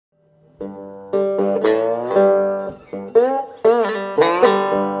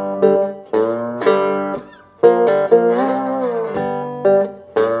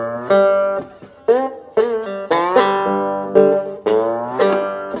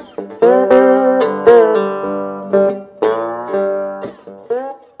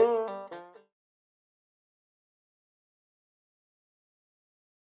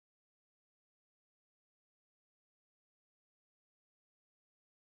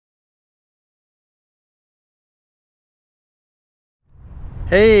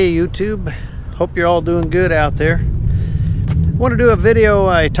Hey YouTube, hope you're all doing good out there. I want to do a video.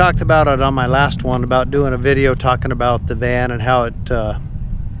 I talked about it on my last one about doing a video talking about the van and how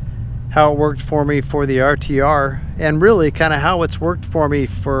it worked for me for the RTR, and really kind of how it's worked for me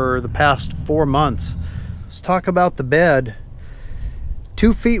for the past 4 months. Let's talk about the bed.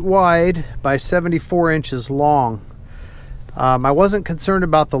 2 feet wide by 74 inches long. I wasn't concerned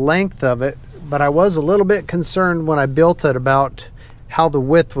about the length of it, but I was a little bit concerned when I built it about how the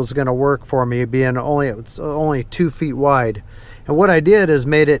width was going to work for me, being only 2 feet wide. And what I did is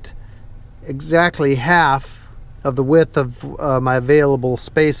made it exactly half of the width of my available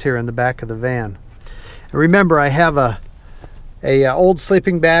space here in the back of the van. And remember, I have a old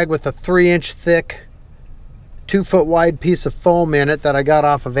sleeping bag with a 3-inch thick 2 foot wide piece of foam in it that I got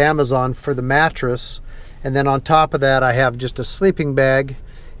off of Amazon for the mattress. And then on top of that I have just a sleeping bag,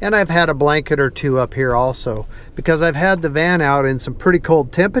 and I've had a blanket or two up here also, because I've had the van out in some pretty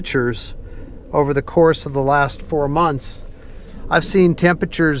cold temperatures over the course of the last 4 months. I've seen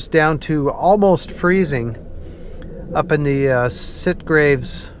temperatures down to almost freezing up in the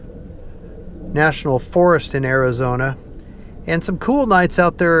Sitgraves National Forest in Arizona, and some cool nights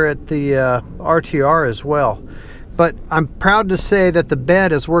out there at the RTR as well. But I'm proud to say that the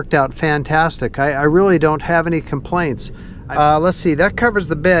bed has worked out fantastic. I really don't have any complaints. Let's see, that covers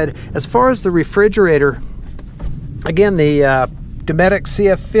the bed. As far as the refrigerator, again, the Dometic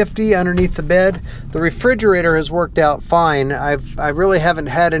CF50 underneath the bed, the refrigerator has worked out fine. I really haven't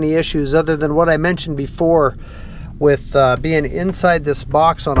had any issues other than what I mentioned before with being inside this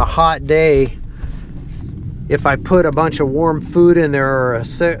box on a hot day. If I put a bunch of warm food in there, or a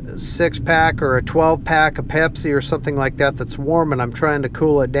 6-pack or a 12-pack of Pepsi or something like that that's warm, and I'm trying to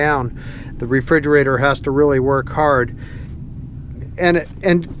cool it down, the refrigerator has to really work hard.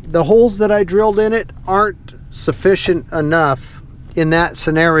 And the holes that I drilled in it aren't sufficient enough in that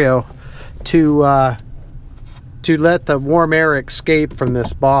scenario to let the warm air escape from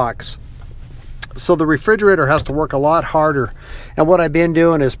this box. So the refrigerator has to work a lot harder. And what I've been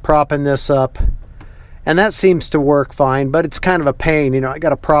doing is propping this up, and that seems to work fine, but it's kind of a pain. You know, I got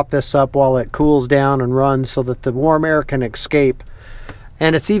to prop this up while it cools down and runs so that the warm air can escape.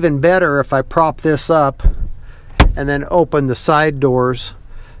 And it's even better if I prop this up and then open the side doors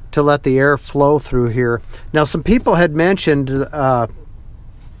to let the air flow through here. Now, some people had mentioned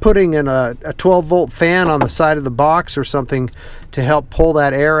putting in a 12-volt fan on the side of the box or something to help pull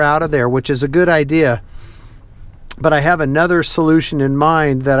that air out of there, which is a good idea. But I have another solution in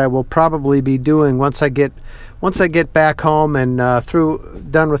mind that I will probably be doing once I get back home and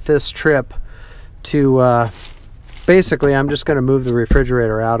done with this trip. Basically, I'm just going to move the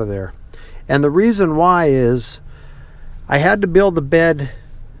refrigerator out of there. And the reason why is I had to build the bed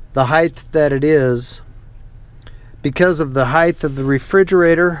the height that it is because of the height of the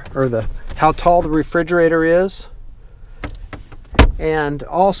refrigerator, or how tall the refrigerator is, and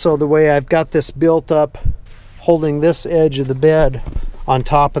also the way I've got this built up, holding this edge of the bed on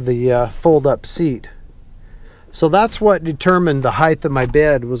top of the fold-up seat. So that's what determined the height of my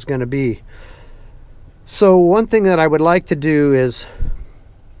bed was going to be. So one thing that I would like to do is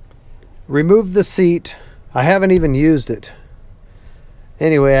remove the seat. I haven't even used it.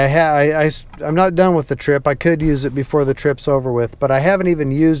 Anyway, I'm not done with the trip. I could use it before the trip's over with, but I haven't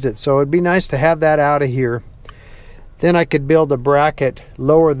even used it. So it'd be nice to have that out of here. Then I could build a bracket,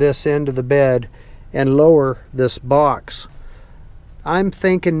 lower this end of the bed, and lower this box. I'm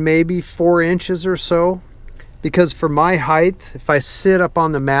thinking maybe 4 inches or so, because for my height, if I sit up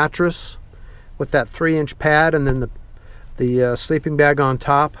on the mattress with that 3-inch pad and then the sleeping bag on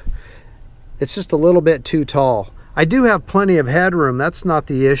top, it's just a little bit too tall. I do have plenty of headroom, that's not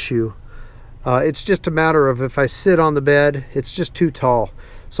the issue. It's just a matter of if I sit on the bed, it's just too tall.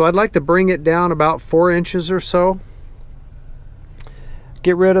 So I'd like to bring it down about 4 inches or so,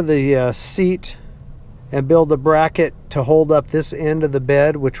 get rid of the seat, and build a bracket to hold up this end of the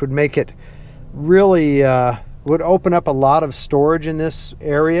bed, which would make it really, would open up a lot of storage in this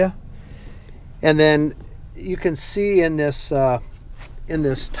area. And then you can see in this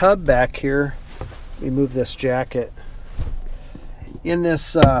tub back here, let me move this jacket. In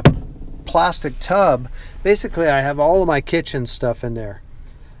this plastic tub, basically I have all of my kitchen stuff in there.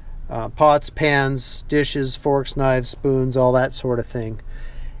 Pots, pans, dishes, forks, knives, spoons, all that sort of thing.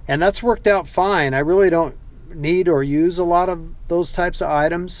 And that's worked out fine. I really don't need or use a lot of those types of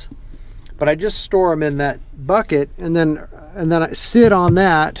items, but I just store them in that bucket, and then I sit on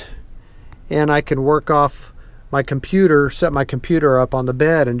that, and I can work off my computer, set my computer up on the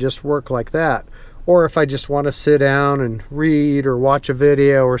bed and just work like that. Or if I just want to sit down and read or watch a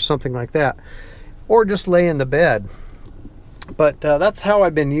video or something like that, or just lay in the bed. But that's how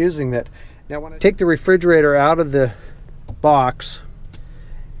I've been using it. Now when I take the refrigerator out of the box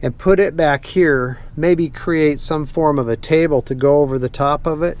and put it back here, maybe create some form of a table to go over the top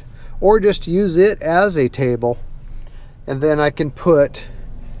of it, or just use it as a table, and then I can put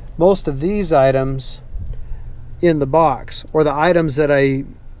most of these items in the box, or the items that I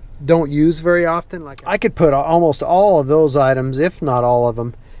don't use very often. Like I could put almost all of those items, if not all of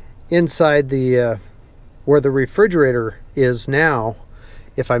them, inside the where the refrigerator is now,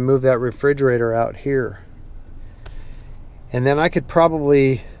 if I move that refrigerator out here. And then I could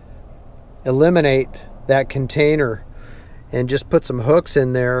probably eliminate that container and just put some hooks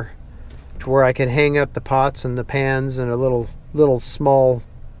in there to where I can hang up the pots and the pans and a little small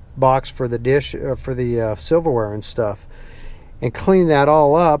box for the dish, for the silverware and stuff, and clean that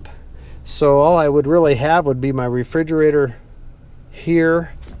all up. So all I would really have would be my refrigerator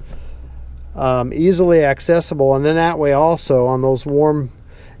here, easily accessible, and then that way also on those warm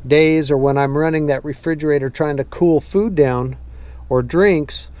days or when I'm running that refrigerator trying to cool food down or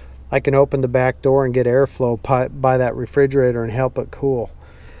drinks, I can open the back door and get airflow by that refrigerator and help it cool.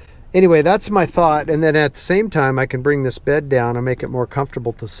 Anyway, that's my thought. And then at the same time, I can bring this bed down and make it more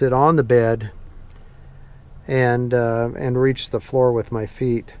comfortable to sit on the bed and reach the floor with my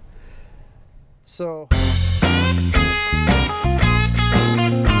feet. So